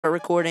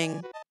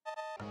recording.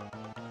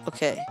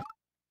 Okay.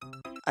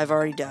 I've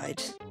already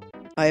died.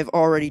 I have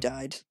already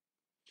died.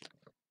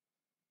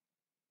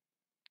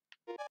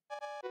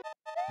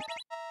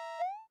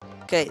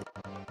 Okay.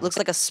 Looks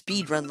like a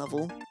speedrun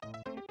level.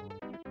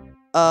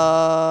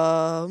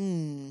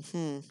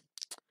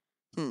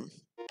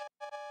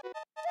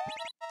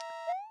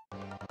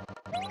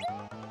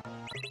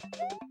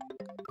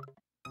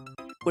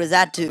 What does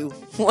that do?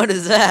 What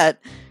is that?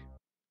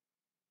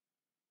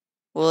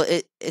 Well,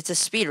 it's a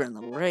speedrun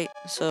level, right?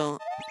 So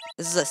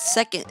this is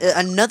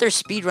another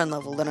speedrun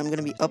level that I'm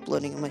gonna be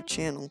uploading on my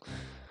channel.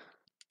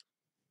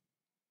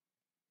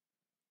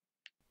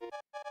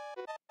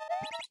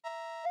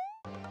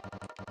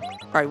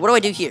 All right, what do I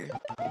do here?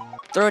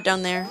 Throw it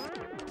down there.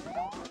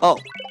 Oh,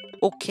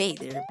 okay,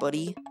 there,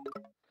 buddy.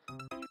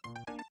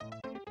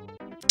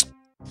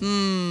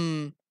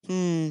 You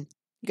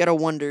gotta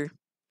wonder.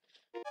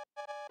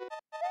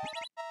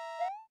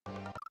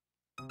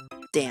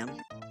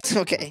 Damn.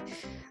 Okay.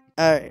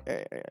 Alright.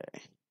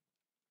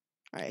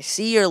 Alright,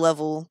 see your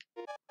level.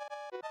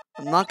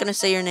 I'm not gonna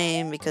say your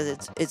name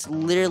because it's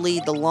literally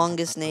the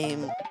longest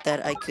name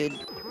that I could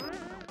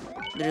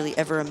literally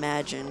ever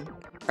imagine.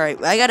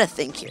 Alright, I gotta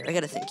think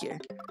here.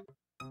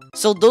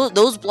 So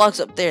those blocks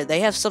up there,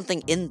 they have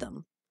something in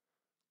them.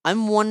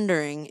 I'm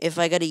wondering if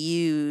I gotta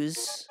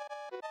use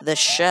the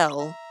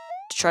shell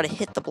to try to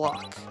hit the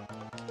block.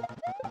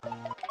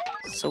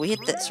 So we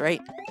hit this,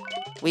 right?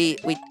 We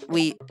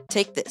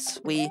take this.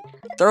 We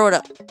throw it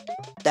up.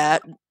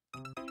 That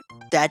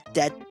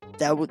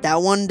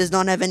one does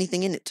not have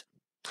anything in it.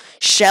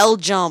 Shell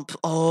jump.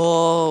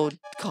 Oh,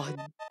 god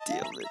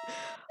damn it.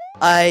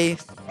 I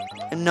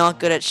am not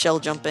good at shell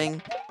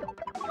jumping.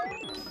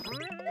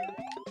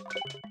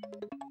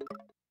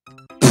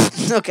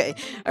 Okay.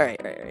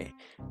 Alright.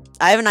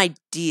 I have an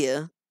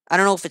idea. I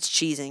don't know if it's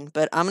cheesing,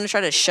 but I'm gonna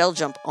try to shell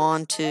jump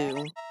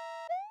onto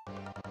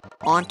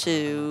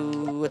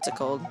what's it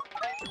called?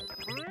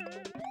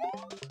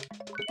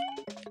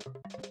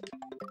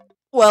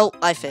 Well,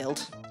 I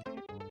failed.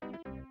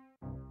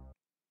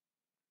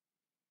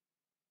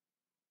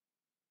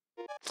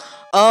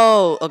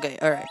 Oh, okay,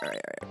 alright.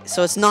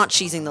 So it's not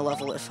cheesing the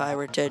level if I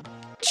were to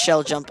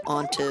shell jump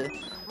onto...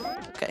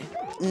 Okay.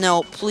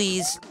 No,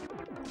 please.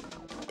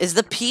 Is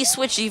the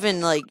P-switch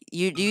even, like, do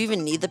you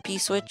even need the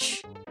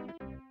P-switch?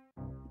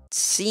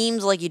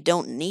 Seems like you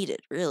don't need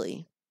it,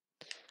 really.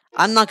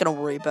 I'm not gonna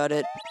worry about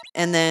it.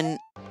 And then,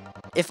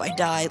 if I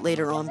die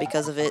later on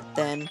because of it,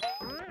 then...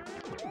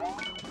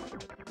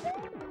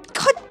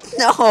 God,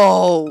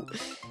 no!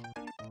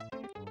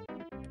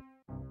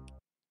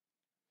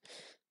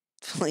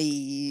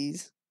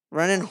 Please.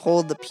 Run and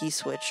hold the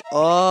P-switch.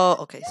 Oh,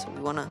 okay, so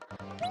we wanna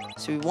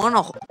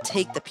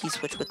take the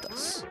P-switch with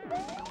us.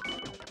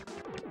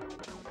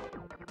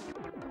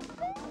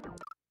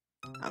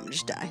 I'm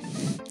just dying.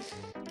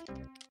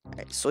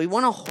 Alright, so we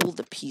wanna hold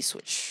the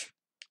P-switch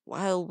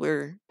while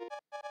we're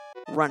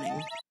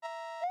running.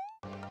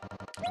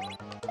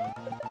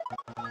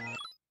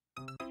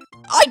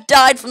 I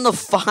died from the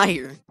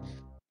fire!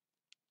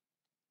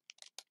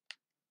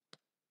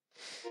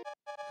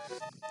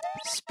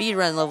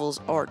 Speedrun levels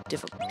are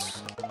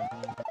difficult.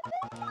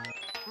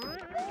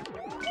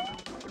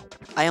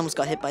 I almost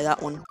got hit by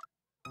that one.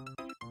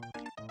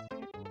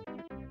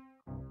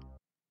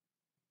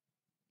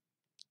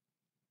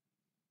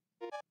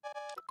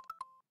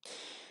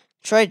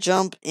 Try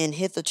jump and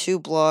hit the 2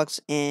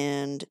 blocks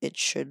and it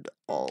should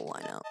all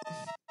line up.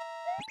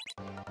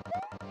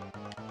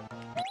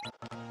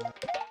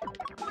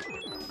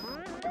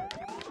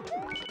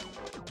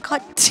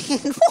 God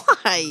damn,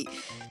 why?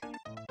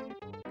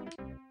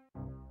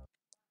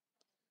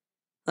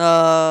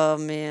 Oh,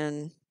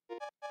 man.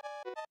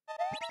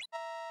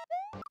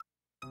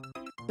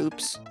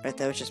 Oops. Right,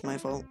 that was just my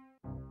fault.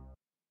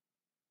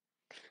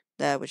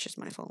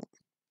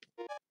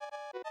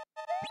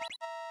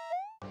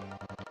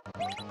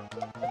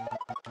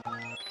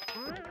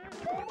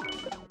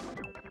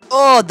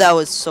 Oh, that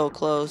was so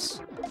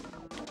close.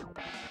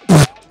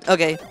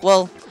 Okay,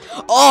 well...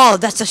 Oh,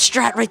 that's the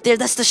strat right there.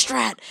 That's the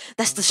strat.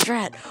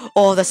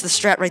 Oh, that's the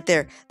strat right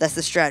there. That's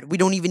the strat. We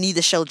don't even need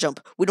the shell jump.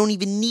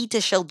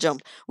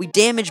 We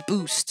damage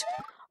boost.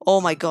 Oh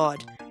my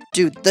god.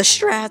 Dude, the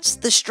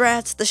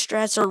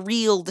strats are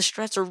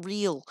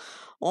real.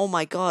 Oh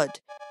my god.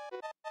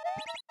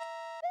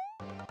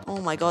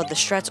 The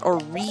strats are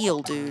real,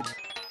 dude.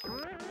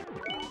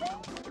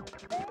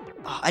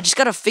 Oh, I just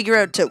gotta figure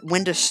out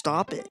when to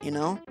stop it, you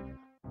know?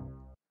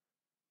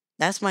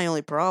 That's my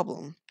only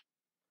problem.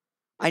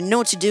 I know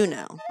what to do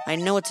now. I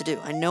know what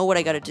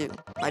I gotta do.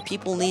 My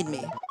people need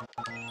me.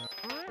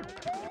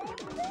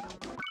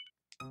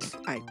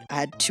 I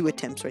had 2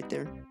 attempts right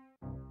there.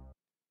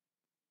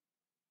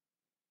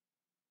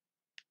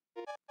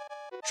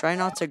 Try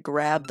not to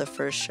grab the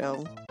first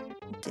shell.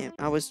 Damn,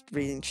 I was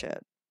reading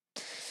chat.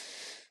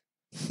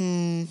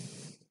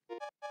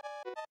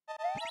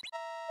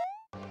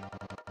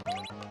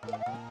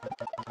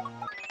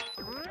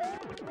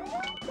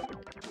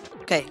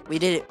 Okay, we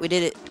did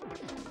it.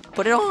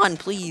 Put it on,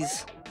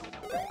 please.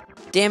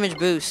 Damage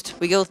boost.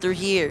 We go through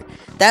here.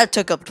 That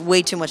took up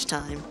way too much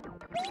time.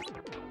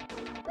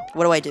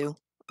 What do I do?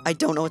 I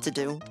don't know what to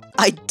do.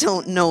 I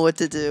don't know what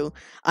to do.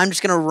 I'm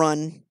just gonna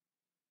run.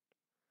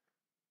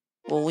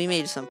 Well, we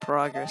made some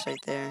progress right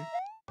there.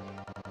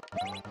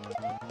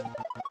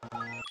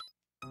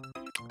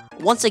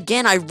 Once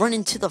again, I run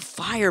into the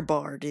fire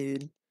bar,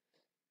 dude.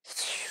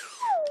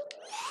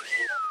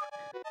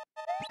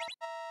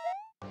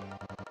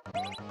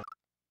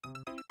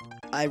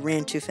 I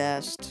ran too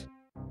fast.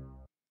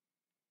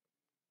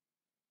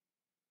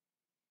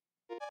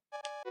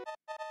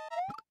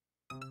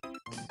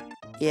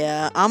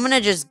 Yeah, I'm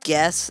gonna just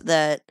guess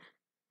that,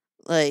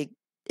 like,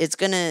 it's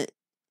gonna,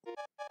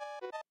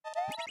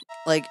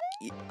 like,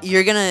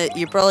 you're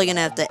probably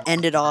gonna have to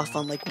end it off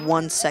on, like,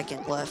 1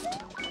 second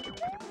left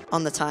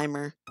on the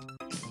timer.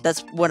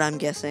 That's what I'm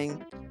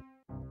guessing.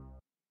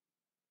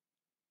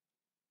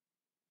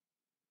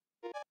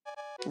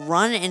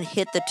 Run and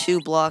hit the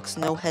 2 blocks,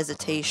 no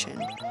hesitation.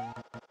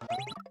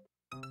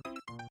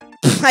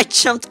 I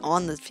jumped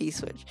on the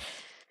P-switch.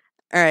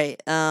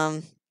 Alright,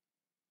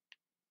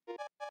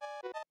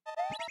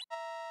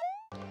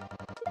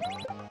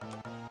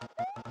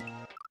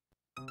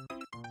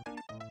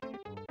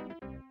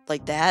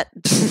 like that?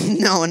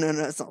 No,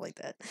 it's not like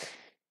that.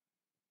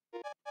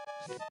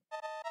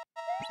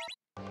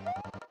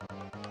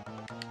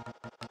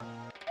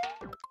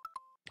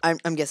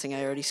 I'm guessing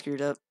I already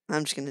screwed up.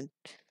 I'm just gonna...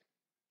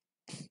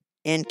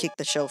 And kick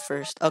the shell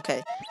first.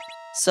 Okay.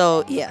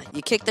 So, yeah,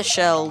 you kick the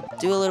shell,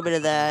 do a little bit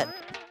of that.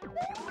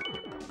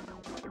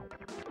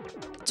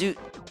 Do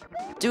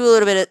a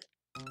little bit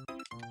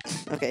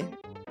of... Okay.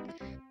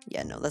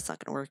 Yeah, no, that's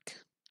not gonna work.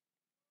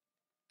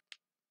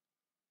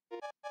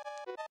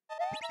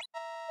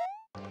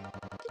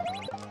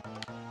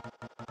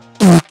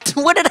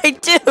 What did I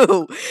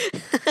do?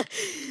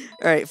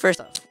 Alright,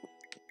 first off,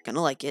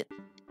 gonna like it.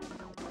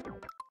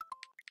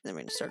 Then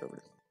we're gonna start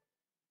over.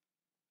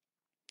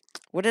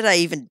 What did I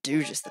even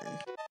do just then?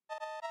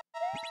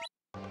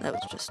 That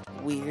was just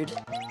weird.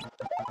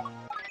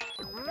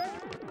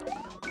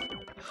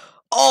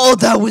 Oh,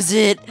 that was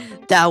it!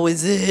 That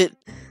was it!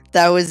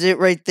 That was it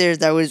right there.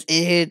 That was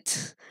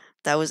it.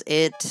 That was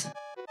it.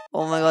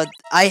 Oh my god.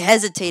 I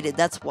hesitated,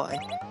 that's why.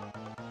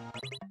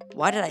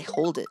 Why did I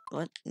hold it?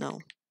 What?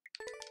 No.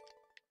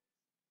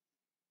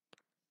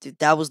 Dude,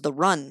 that was the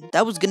run.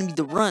 That was gonna be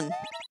the run.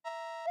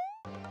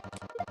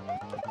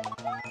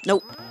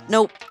 Nope.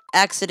 Nope.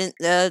 Accident.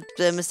 The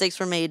mistakes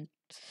were made.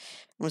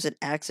 I said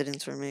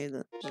accidents were made.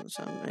 That doesn't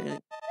sound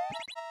right.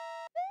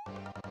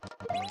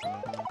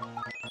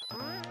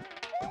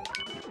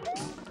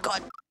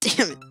 God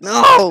damn it.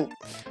 No!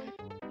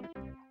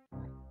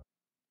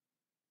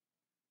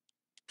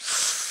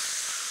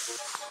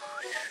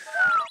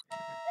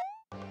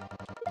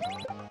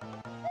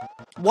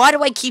 Why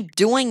do I keep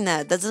doing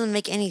that? That doesn't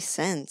make any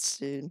sense,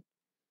 dude.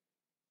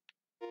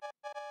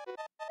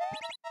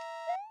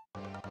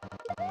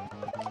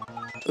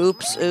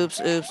 Oops, oops,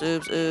 oops,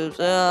 oops, oops.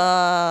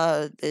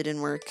 It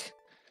didn't work.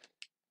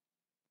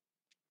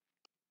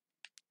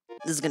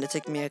 This is gonna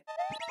take me a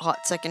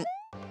hot second.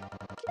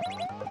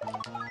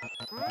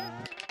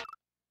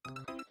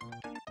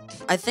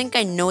 I think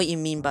I know what you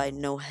mean by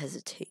no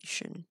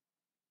hesitation.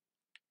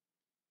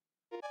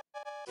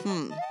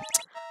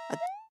 I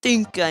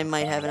think I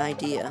might have an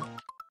idea.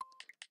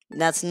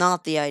 That's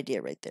not the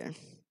idea right there.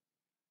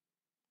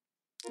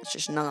 It's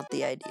just not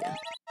the idea.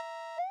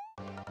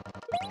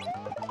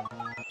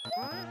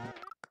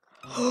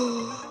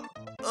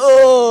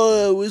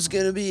 Oh, that was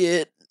gonna be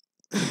it.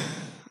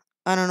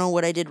 I don't know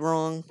what I did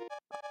wrong.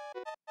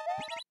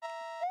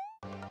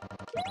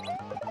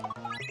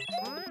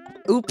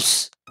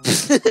 Oops.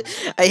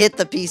 I hit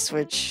the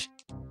P-switch.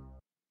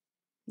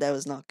 That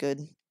was not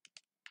good.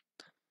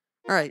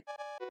 Alright.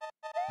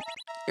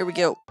 Here we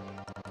go.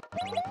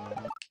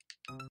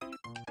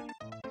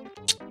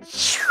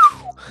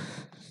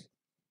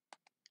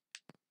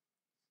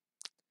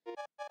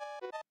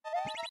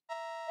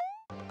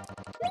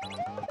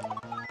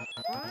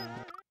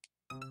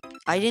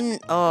 I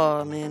didn't...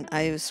 Oh, man.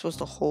 I was supposed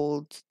to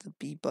hold the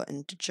B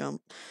button to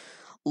jump.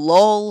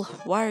 LOL.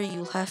 Why are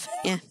you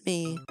laughing at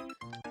me?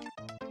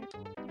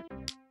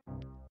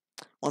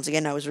 Once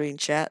again, I was reading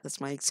chat. That's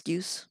my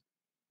excuse.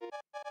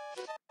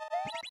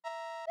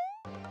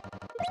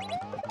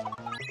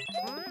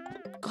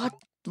 God,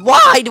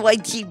 why do I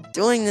keep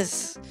doing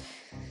this?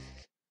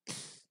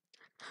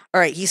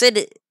 Alright, he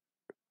said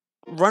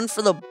run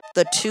for the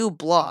 2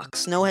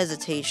 blocks, no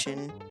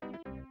hesitation.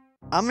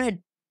 I'm gonna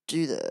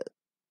do that.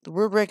 The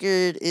world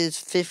record is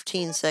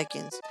 15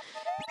 seconds.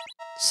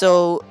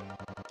 So,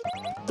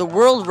 the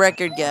world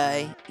record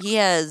guy, he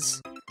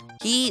has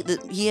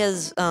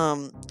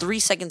 3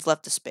 seconds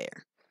left to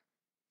spare.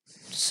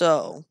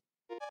 So,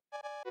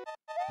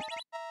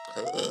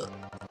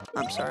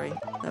 I'm sorry.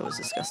 That was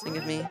disgusting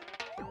of me.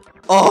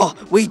 Oh,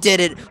 we did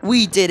it.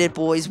 We did it,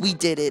 boys. We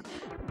did it.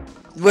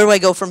 Where do I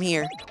go from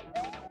here?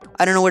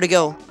 I don't know where to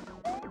go.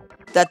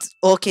 That's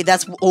okay.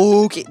 That's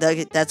okay.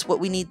 That's what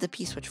we need the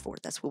P-switch for.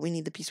 That's what we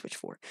need the P-switch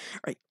for. All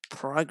right,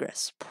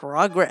 progress,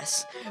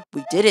 progress.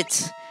 We did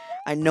it.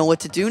 I know what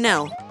to do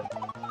now.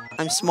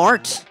 I'm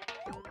smart.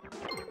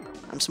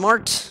 I'm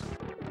smart.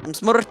 I'm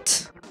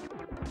smart.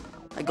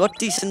 I got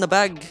this in the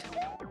bag.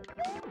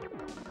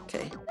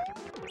 Okay.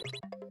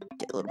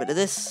 Get a little bit of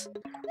this.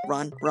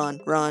 Run,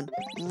 run, run,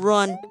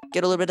 run.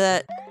 Get a little bit of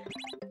that.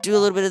 Do a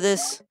little bit of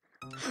this.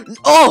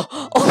 Oh!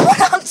 Oh,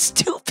 I'm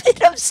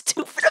stupid! I'm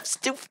stupid! I'm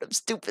stupid! I'm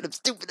stupid! I'm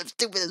stupid! I'm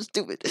stupid! I'm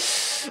stupid!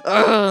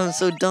 Ugh, I'm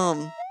so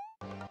dumb.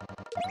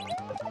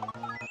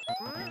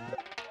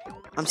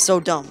 I'm so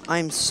dumb.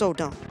 I'm so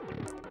dumb.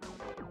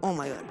 Oh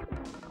my god.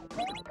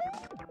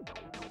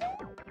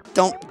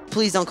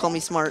 Please don't call me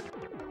smart.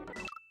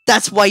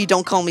 That's why you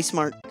don't call me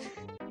smart.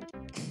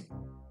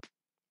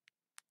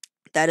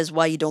 That is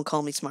why you don't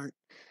call me smart.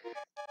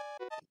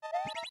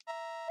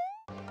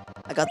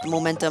 I got the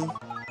momentum.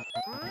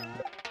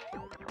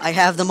 I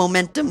have the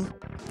momentum.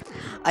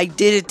 I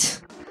did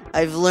it.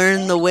 I've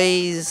learned the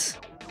ways.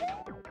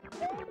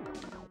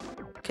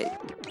 Okay,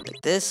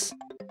 like this,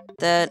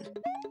 that.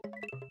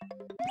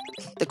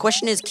 The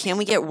question is, can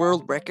we get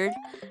world record?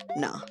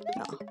 No,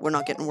 we're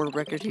not getting world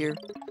record here.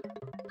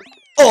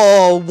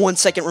 Oh, 1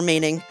 second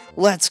remaining.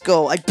 Let's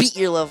go. I beat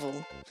your level.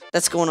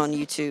 That's going on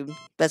YouTube.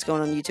 That's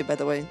going on YouTube, by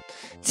the way.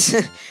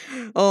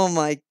 Oh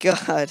my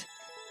god.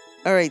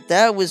 Alright,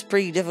 that was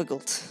pretty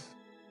difficult.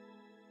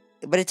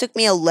 But it took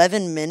me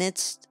 11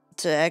 minutes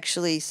to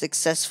actually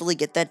successfully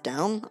get that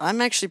down.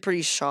 I'm actually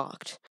pretty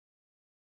shocked.